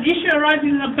arises, an issue arises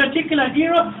in a particular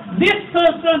era, this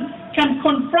person can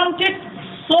confront it,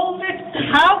 solve it.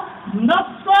 How?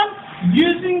 Nafsan,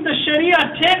 using the Sharia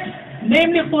text,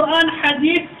 namely Quran,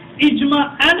 Hadith,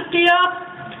 Ijma and Qiyas.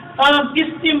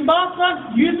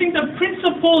 Istinbatan, using the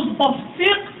principles of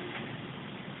fiqh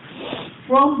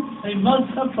from a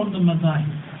mazhab, from the madhab.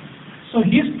 So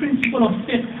his principle of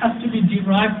fiqh has to be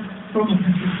derived from a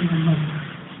particular mazhab.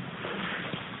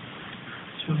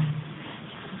 Sure.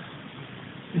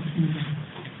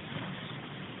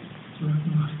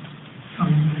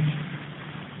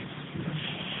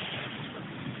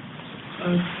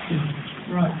 Okay,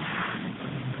 right.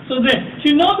 So there, to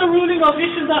know the ruling of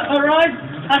issues that arise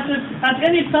at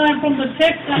any time from the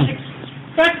text and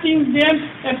extracting them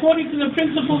according to the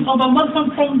principles of a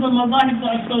madhab from the madhahib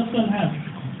that a person has,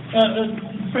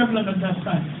 prevalent at that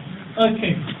time.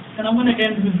 Okay, and I'm going to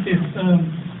end with this.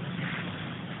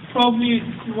 Probably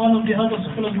one of the other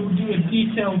scholars will do a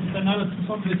detailed analysis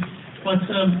of this, but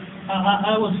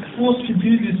I was forced to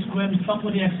do this when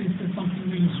somebody actually said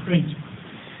something really strange.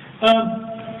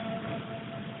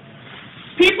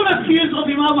 People accused of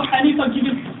Imam Abu Hanifa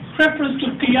giving preference to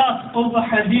qiyas over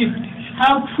hadith.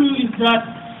 How true is that?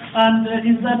 And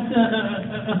is that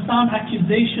a sound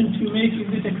accusation to make?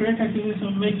 Is it a correct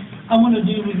accusation to make? I want to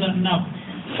deal with that now.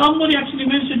 Somebody actually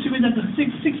mentioned to me that the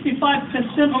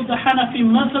 65% of the Hanafi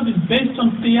madhab is based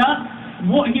on qiyas.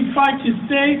 What he tried to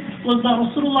say was that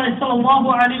Rasulullah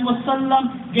sallallahu alaihi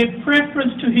wasallam gave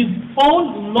preference to his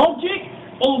own logic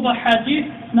over hadith.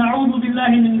 Na'udhu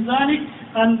billahi min zalik.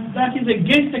 And that is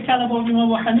against the caliber of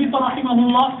Imam Abu Hanifa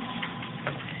rahimahullah.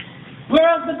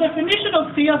 Whereas the definition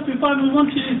of qiyas, if I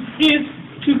want to, is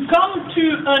to come to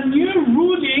a new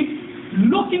ruling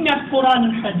looking at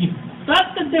Quran and Hadith.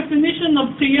 That's the definition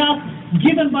of qiyas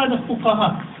given by the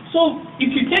fuqaha. So if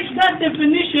you take that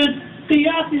definition,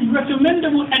 qiyas is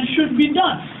recommendable and should be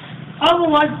done.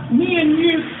 Otherwise, me and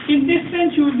you, in this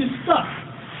sense, you will be stuck.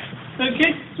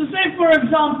 Okay? So say for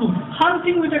example,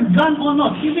 hunting with a gun or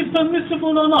not, is it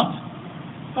permissible or not?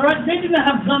 Alright, they didn't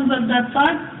have guns at that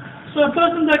time. So a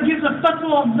person that gives a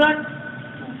fatwa of that,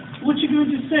 what you going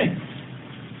to say?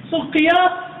 So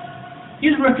qiyas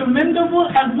is recommendable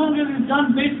as long as it's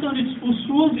done based on its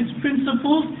usul, its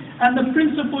principles, and the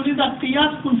principle is that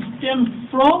qiyas will stem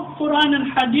from Quran and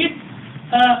Hadith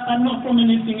and not from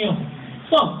anything else.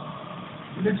 So,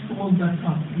 let's hold that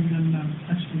up and then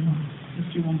actually no, let's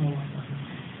do one more.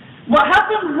 What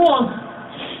happened was,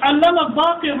 Allama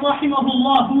Baqir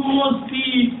rahimahullah, who was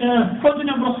the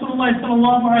progeny of Rasulullah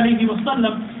sallallahu alayhi wa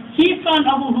sallam, he found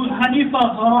Abu Hanifa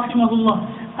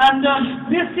rahimahullah. And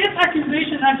this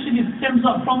accusation actually stems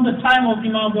up from the time of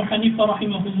Imam Abu Hanifa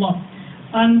rahimahullah.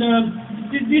 And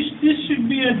this should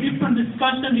be a different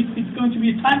discussion. It's going to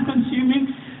be time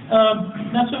consuming.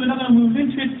 That's why we're not going to move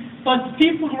into it. But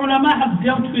people, ulama, have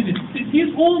dealt with it.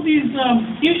 All these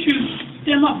issues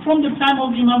stem up from the time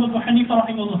of Imam Abu Hanifa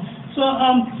rahimahullah. So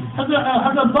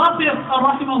Hazrat Baqir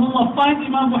rahimahullah finds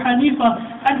Imam Abu Hanifa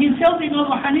and he tells Imam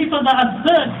Abu Hanifa that I've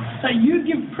heard that you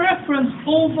give preference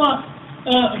to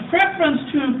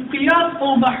qiyas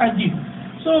over hadith.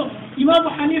 So Imam Abu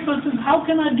Hanifa says, how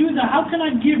can I do that? How can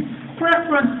I give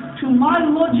preference to my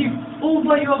logic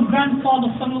over your grandfather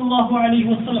sallallahu alayhi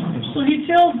wa sallam? So he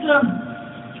tells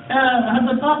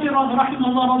Hazrat Baqir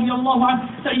rahimahullah radiallahu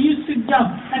anhu that you sit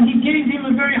down, and he gave him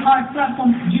a very high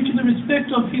platform due to the respect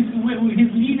of his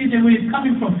lineage and where he's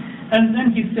coming from. And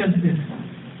then he says this.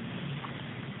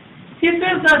 He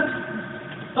says that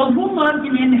a woman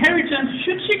in inheritance,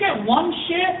 should she get one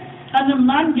share and a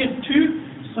man get two?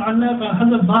 So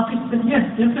Hazrat Baqir said, yes,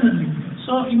 definitely.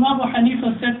 So Imam Abu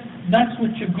Hanifa said, that's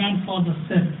what your grandfather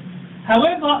said.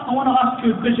 However, I want to ask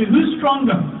you a question, who's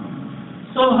stronger?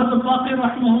 So Hazrat Baqir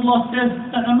rahimahullah says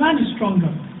that a man is stronger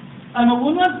and a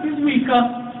woman is weaker.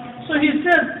 So he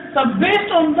says that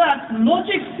based on that,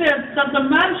 logic says that the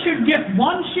man should get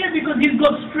one share because he's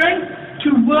got strength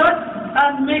to work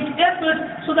and make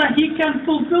effort so that he can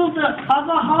fulfill the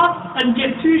other half and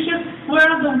get two shares,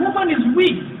 whereas the woman is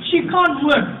weak, she can't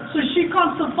work, so she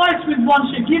can't suffice with one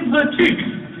share, give her two,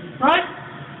 right?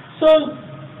 So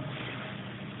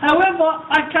however,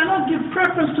 I cannot give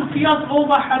preference to qiyas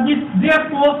over hadith.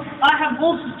 Therefore, I have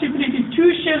also stipulated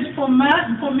two shares for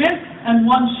men and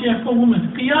one share for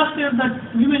women. Qiyas says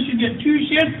that women should get two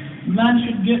shares, men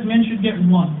should get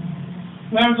one.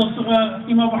 whereas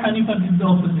Imam Abu Hanifa did the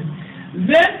opposite.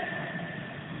 Then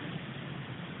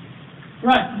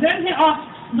he asks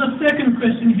the second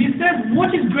question. He says,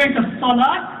 what is greater,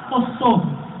 salat or sawm?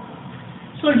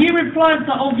 So he replies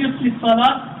that obviously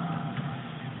salat.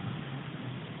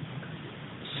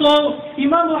 So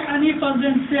Imam Abu Hanifa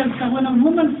then says that when a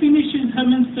woman finishes her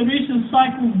menstruation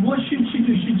cycle, what should she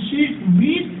do? Should she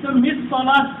read the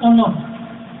salat or not?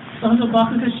 So Hazrat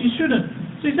Bakr says she shouldn't.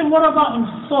 So he said, what about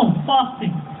sawm,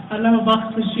 fasting? And Imam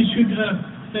Bakr says she should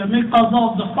make qaza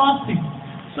of the fasting.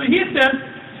 So he says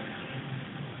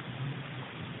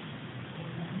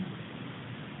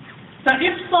that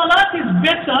if salat is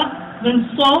better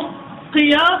than sawm,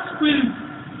 qiyas will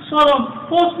sort of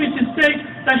force me to say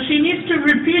that she needs to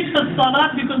repeat her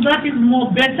salat because that is more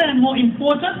better and more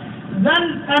important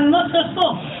and not her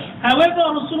sawm.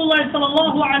 However, Rasulullah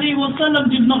sallallahu alayhi wa sallam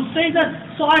did not say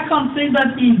that, so I can't say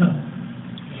that either.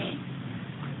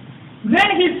 Then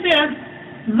he says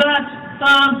that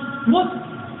what's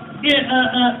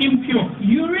impure?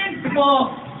 Urine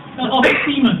or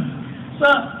semen? So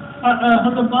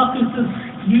Hazrat Bakr says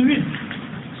urine.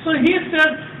 So he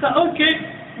said that okay,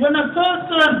 when a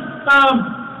person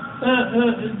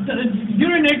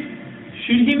urinates,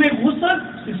 should he make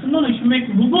ghusl? He said no, he should make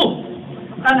wudu.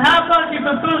 And how about if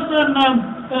a person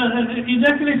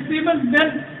ejaculates semen,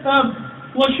 then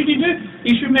what should he do?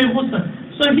 He should make ghusl.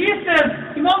 So he says,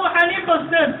 Imam Hanifa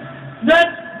said that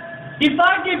if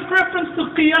I give preference to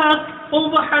qiyas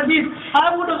over hadith,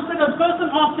 I would have said a person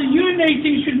after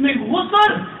urinating should make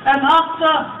ghusl, and after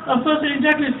a person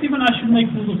ejaculates semen, I should make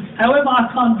wudu. However, I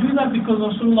can't do that because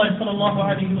Rasulullah sallallahu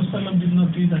alayhi wa sallam did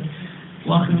not do that.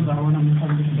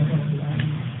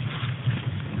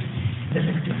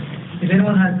 If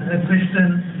anyone has a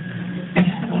question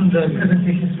on the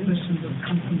presentation, questions that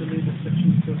come from the later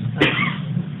section.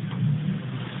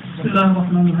 These are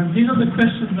the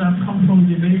questions that have come from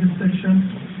the later section.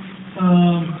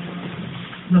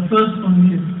 The first one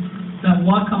is that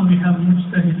why can't we have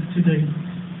mujtahids today?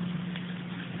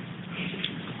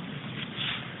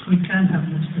 We can have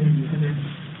mujtahids today,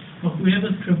 but whoever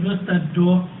traversed that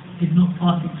door did not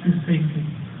pass it through safely.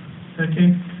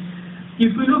 Okay?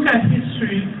 If we look at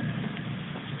history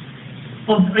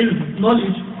of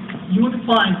knowledge, you would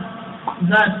find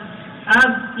that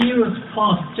as eras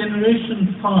pass,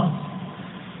 generations pass,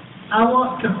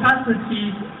 our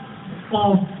capacity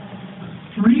of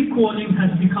recalling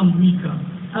has become weaker.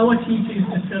 Our teacher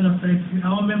used to tell us that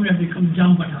our memory has become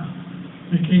jambata,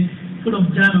 okay, full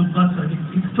of jam and butter.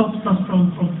 It stops us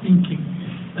from thinking,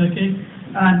 okay.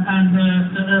 And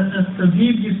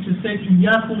Tabib used to say,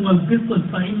 "Iyakum wal bitl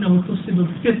fa innahu tusibu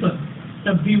al-fitr."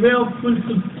 That beware of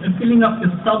filling up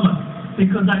your stomach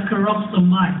because that corrupts the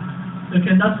mind.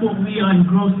 Okay, that's what we are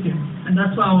engrossed in, and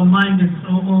that's why our mind is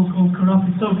all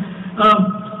corrupted. So,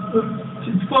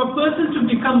 for a person to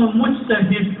become a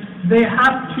mujtahid, they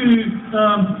have to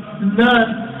learn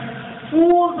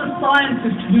all the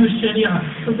sciences to do Sharia.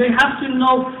 So they have to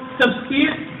know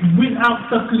tafsir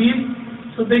without taqlid.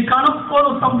 So they cannot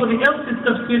follow somebody else's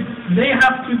tafsir. They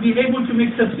have to be able to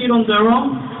make tafsir on their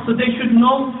own. So they should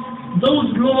know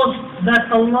those laws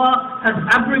that Allah has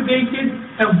abrogated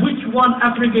and which one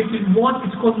abrogated what.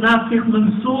 It's called nasikh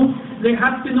mansukh. They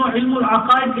have to know ilm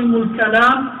al-aqaid, ilm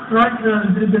al-kalam, right?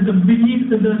 The belief,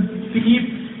 the belief.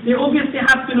 They obviously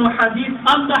have to know hadith.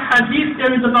 Under hadith,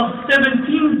 there is about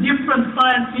 17 different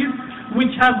sciences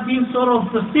which have been sort of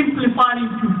simplified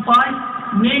into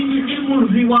 5, namely ilm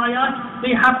al-riwayat.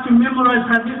 They have to memorize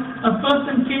hadith. A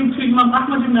person came to Imam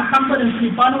Ahmad ibn Hanbal and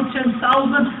said, "Final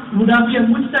 10,000 would I be a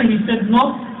mujtahid?" He said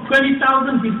no.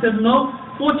 20,000, he said no.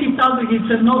 40,000, he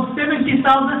said no. 70,000,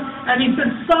 and he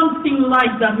said something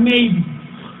like that, maybe.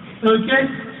 Okay,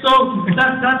 so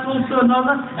that's also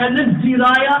another. And then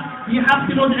diraya, you have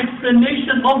to know the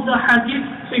explanation of the hadith.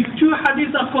 So if two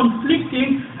hadiths are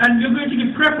conflicting and you're going to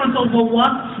give preference over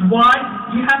one, why?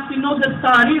 You have to know the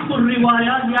tarikh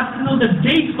al-riwayah, you have to know the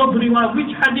date of riwayah,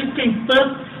 which hadith came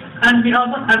first and the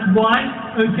other, and why.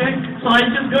 Okay, so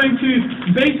I'm just going to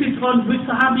base it on which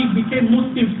Sahabi became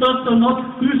Muslim first or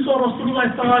not, who saw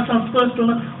Rasulullah first or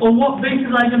not, on what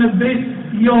basis are you going to base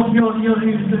your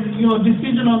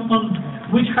decision on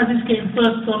which hadith came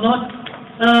first or not.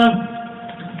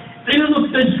 Ilm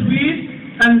al-tajweed,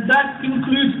 and that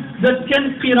includes the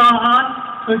 10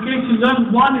 qira'at. Okay, to learn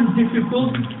one is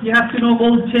difficult, you have to know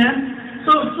all 10.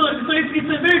 So it's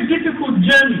a very difficult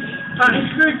journey.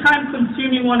 It's a very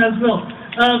time-consuming one as well.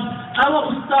 Our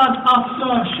Ustad,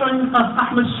 after showing us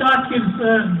Ahmad Shakir's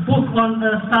book on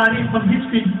Tariq, on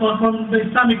history, on the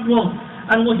Islamic world,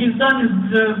 and what he's done is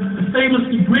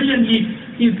famously, brilliantly,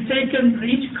 he's taken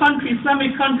each country,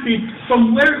 Islamic country,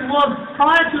 from where it was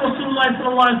prior to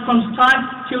Rasulullah's time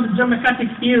till the democratic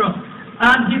era.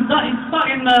 And he's got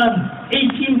in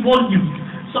 18 volumes.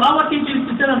 So our teacher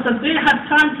used to tell us that they had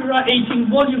time to write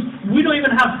 18 volumes. We don't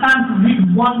even have time to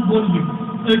read one volume.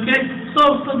 Okay?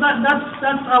 So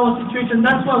that's our situation.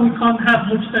 That's why we can't have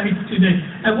mujtahid today.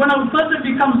 And when a person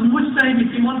becomes mujtahid, if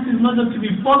he wants his madhab to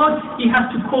be followed, he has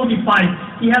to codify it.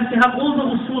 He has to have all the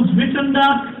usuls written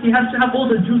down. He has to have all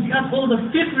the juz. He has all the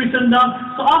fiqh written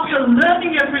down. So after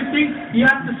learning everything, you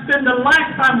have to spend a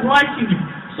lifetime writing it.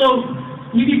 So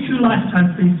you need 2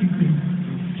 lifetimes basically.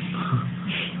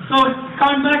 So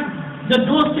coming back, the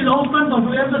door still open, but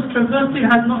whoever's traversed it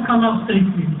has not come out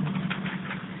safely.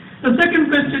 The second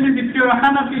question is, if you're a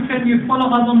Hanafi, can you follow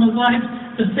other mazahib?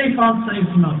 The safe answer is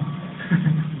no.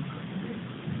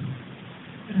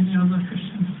 Any other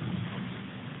questions?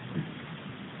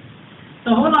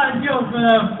 The whole idea of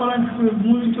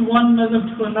moving to one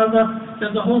mazhab to another,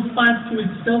 there's a whole science to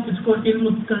itself. It's called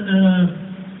ilmu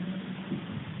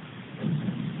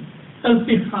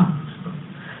talfiq.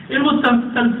 Ilmu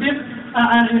talfiq,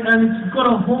 and it's got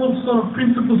a whole sort of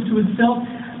principles to itself.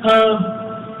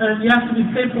 You have to be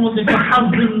careful what they call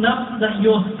hazm nafs, that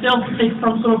yourself takes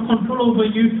some sort of control over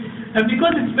you. And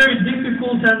because it's very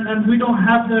difficult and we don't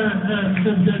have the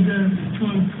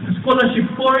scholarship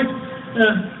for it,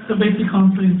 the basic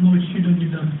answer is no, it shouldn't be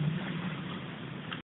done.